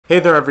Hey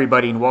there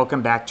everybody, and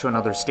welcome back to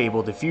another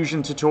Stable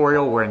Diffusion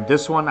tutorial, where in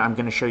this one I'm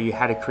going to show you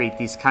how to create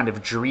these kind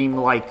of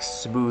dreamlike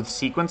smooth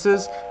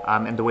sequences.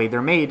 And the way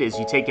they're made is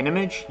you take an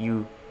image,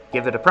 you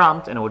give it a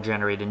prompt, and it will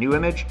generate a new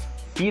image,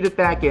 feed it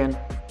back in,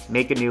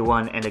 make a new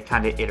one, and it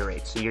kind of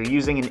iterates. So you're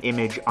using an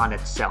image on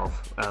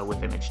itself with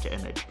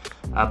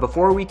Img2Img.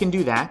 Before we can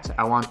do that,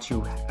 I want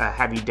to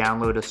have you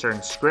download a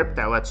certain script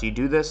that lets you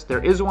do this.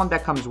 There is one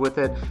that comes with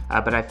it,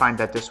 but I find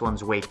that this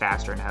one's way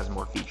faster and has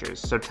more features.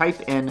 So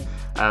type in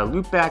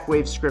Loopback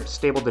Wave Script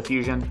Stable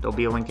Diffusion. There'll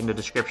be a link in the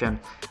description.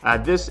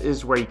 This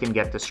is where you can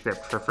get the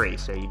script for free.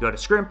 So you go to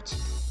Script,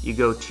 you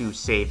go to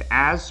Save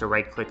As, so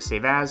right click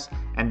Save As,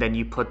 and then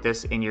you put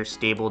this in your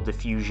Stable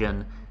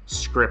Diffusion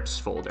scripts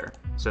folder.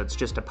 So it's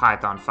just a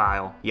Python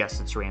file.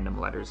 Yes, it's random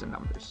letters and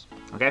numbers.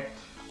 Okay.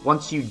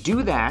 Once you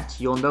do that,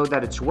 you'll know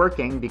that it's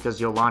working because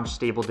you'll launch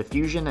Stable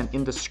Diffusion, and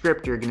in the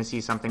script you're going to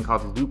see something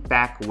called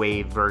Loopback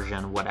Wave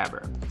version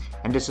whatever.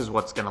 And this is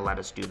what's going to let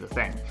us do the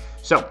thing.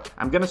 So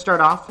I'm going to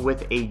start off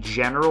with a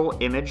general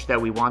image that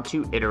we want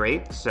to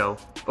iterate. So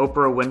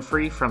Oprah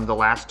Winfrey from the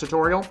last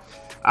tutorial.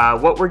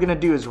 What we're going to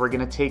do is we're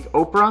going to take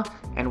Oprah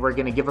and we're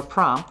going to give a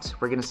prompt.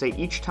 We're going to say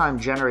each time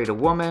generate a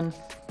woman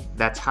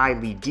that's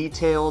highly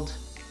detailed,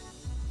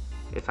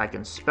 if I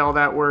can spell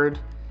that word.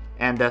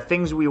 And the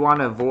things we want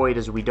to avoid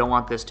is we don't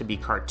want this to be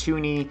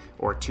cartoony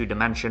or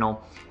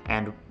two-dimensional.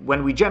 And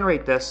when we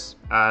generate this,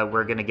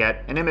 we're going to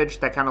get an image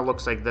that kind of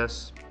looks like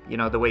this, you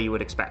know, the way you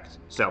would expect.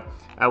 So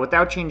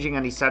without changing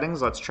any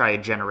settings, let's try a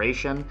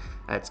generation.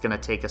 It's going to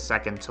take a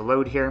second to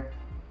load here.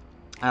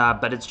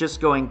 But it's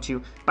just going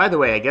to, by the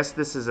way, I guess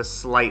this is a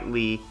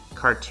slightly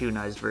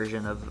cartoonized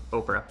version of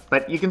Oprah.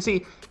 But you can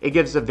see it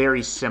gives a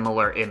very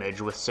similar image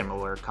with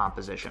similar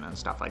composition and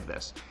stuff like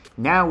this.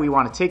 Now we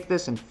want to take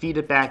this and feed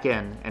it back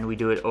in, and we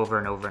do it over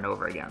and over and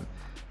over again.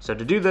 So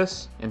to do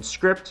this, in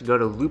Script, go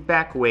to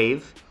Loopback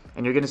Wave,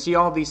 and you're going to see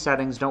all these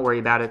settings. Don't worry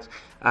about it.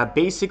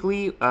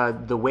 Basically,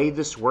 the way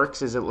this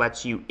works is it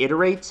lets you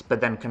iterate,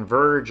 but then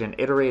converge and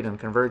iterate and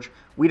converge.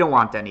 We don't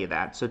want any of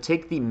that. So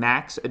take the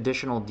max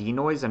additional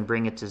denoise and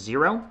bring it to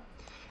 0.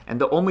 And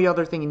the only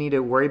other thing you need to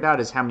worry about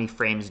is how many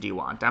frames do you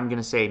want. I'm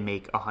going to say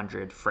make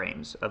 100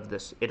 frames of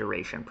this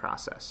iteration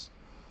process.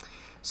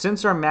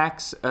 Since our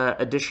max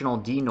additional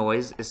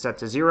denoise is set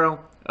to 0,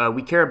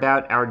 we care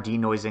about our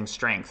denoising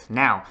strength.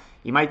 Now,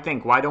 you might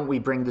think, why don't we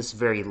bring this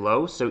very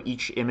low so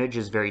each image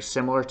is very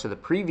similar to the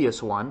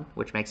previous one,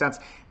 which makes sense.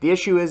 The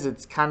issue is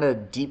it's kind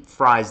of deep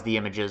fries the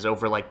images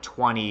over like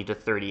 20 to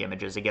 30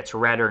 images. It gets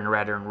redder and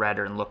redder and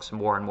redder and looks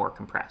more and more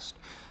compressed.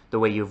 The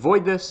way you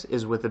avoid this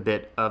is with a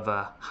bit of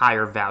a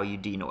higher value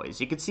denoise.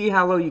 You can see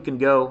how low you can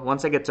go.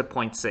 Once I get to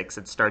 0.6,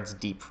 it starts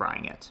deep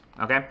frying it.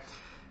 Okay?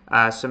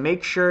 So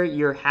make sure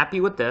you're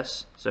happy with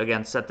this. So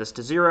again, set this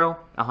to 0,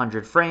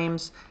 100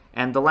 frames.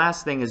 And the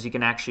last thing is you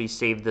can actually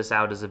save this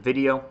out as a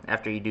video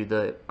after you do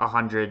the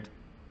 100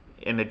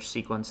 image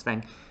sequence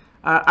thing.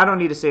 I don't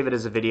need to save it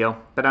as a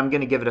video, but I'm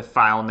going to give it a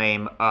file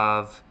name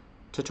of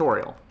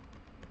tutorial.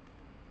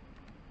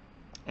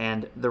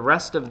 And the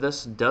rest of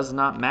this does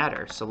not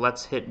matter. So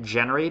let's hit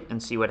generate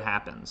and see what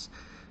happens.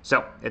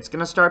 So it's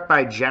going to start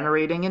by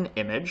generating an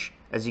image,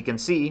 as you can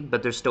see,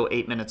 but there's still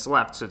 8 minutes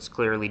left, so it's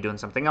clearly doing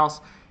something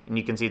else. And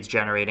you can see it's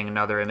generating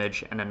another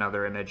image,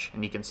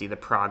 and you can see the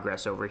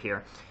progress over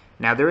here.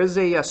 Now there is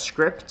a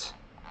script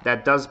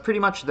that does pretty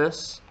much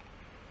this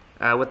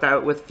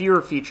with fewer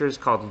features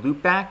called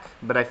Loopback,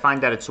 but I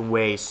find that it's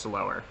way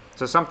slower.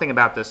 So something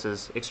about this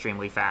is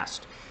extremely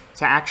fast.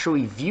 To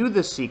actually view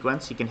this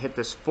sequence, you can hit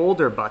this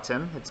folder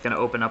button. It's going to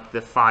open up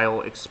the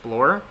File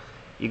Explorer.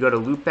 You go to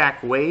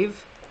Loopback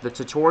Wave, the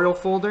tutorial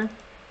folder,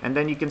 and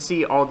then you can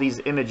see all these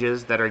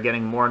images that are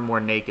getting more and more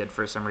naked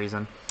for some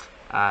reason.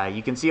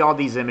 You can see all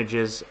these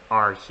images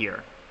are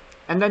here.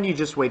 And then you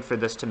just wait for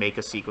this to make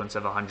a sequence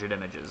of 100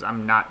 images.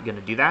 I'm not going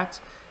to do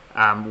that.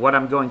 What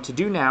I'm going to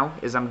do now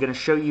is I'm going to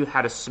show you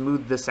how to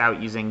smooth this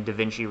out using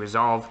DaVinci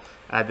Resolve.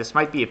 This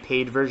might be a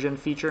paid version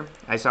feature.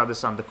 I saw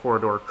this on the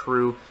Corridor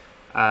Crew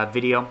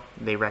video.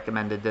 They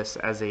recommended this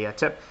as a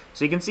tip.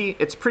 So you can see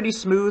it's pretty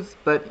smooth,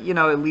 but you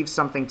know, it leaves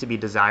something to be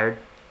desired.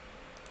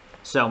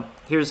 So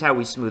here's how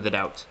we smooth it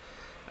out.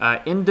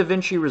 In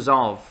DaVinci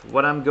Resolve,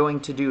 what I'm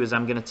going to do is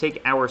I'm going to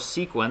take our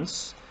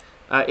sequence.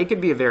 It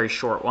could be a very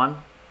short one.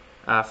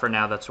 For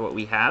now, that's what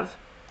we have.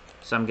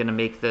 So I'm going to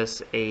make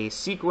this a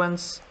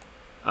sequence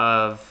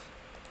of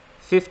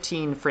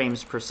 15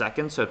 frames per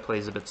second, so it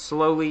plays a bit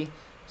slowly,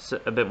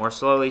 a bit more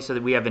slowly, so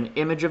that we have an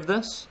image of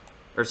this,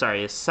 or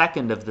sorry, a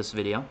second of this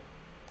video.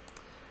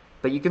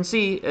 But you can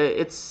see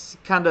it's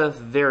kind of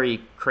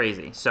very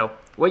crazy. So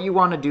what you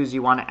want to do is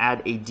you want to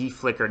add a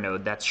deflicker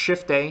node. That's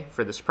Shift-A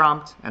for this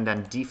prompt, and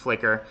then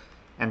deflicker,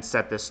 and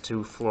set this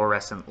to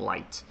fluorescent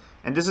light.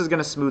 And this is going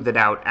to smooth it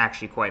out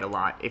actually quite a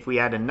lot. If we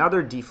add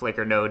another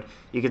deflicker node,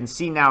 you can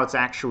see now it's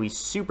actually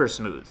super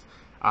smooth.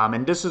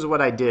 And this is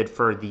what I did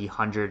for the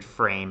 100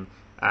 frame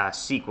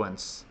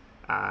sequence.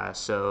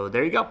 So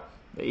there you go.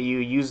 You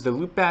use the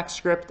loopback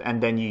script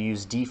and then you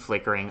use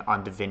deflickering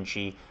on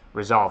DaVinci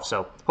Resolve.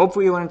 So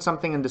hopefully you learned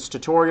something in this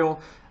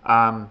tutorial.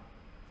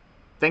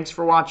 Thanks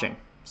for watching.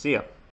 See ya.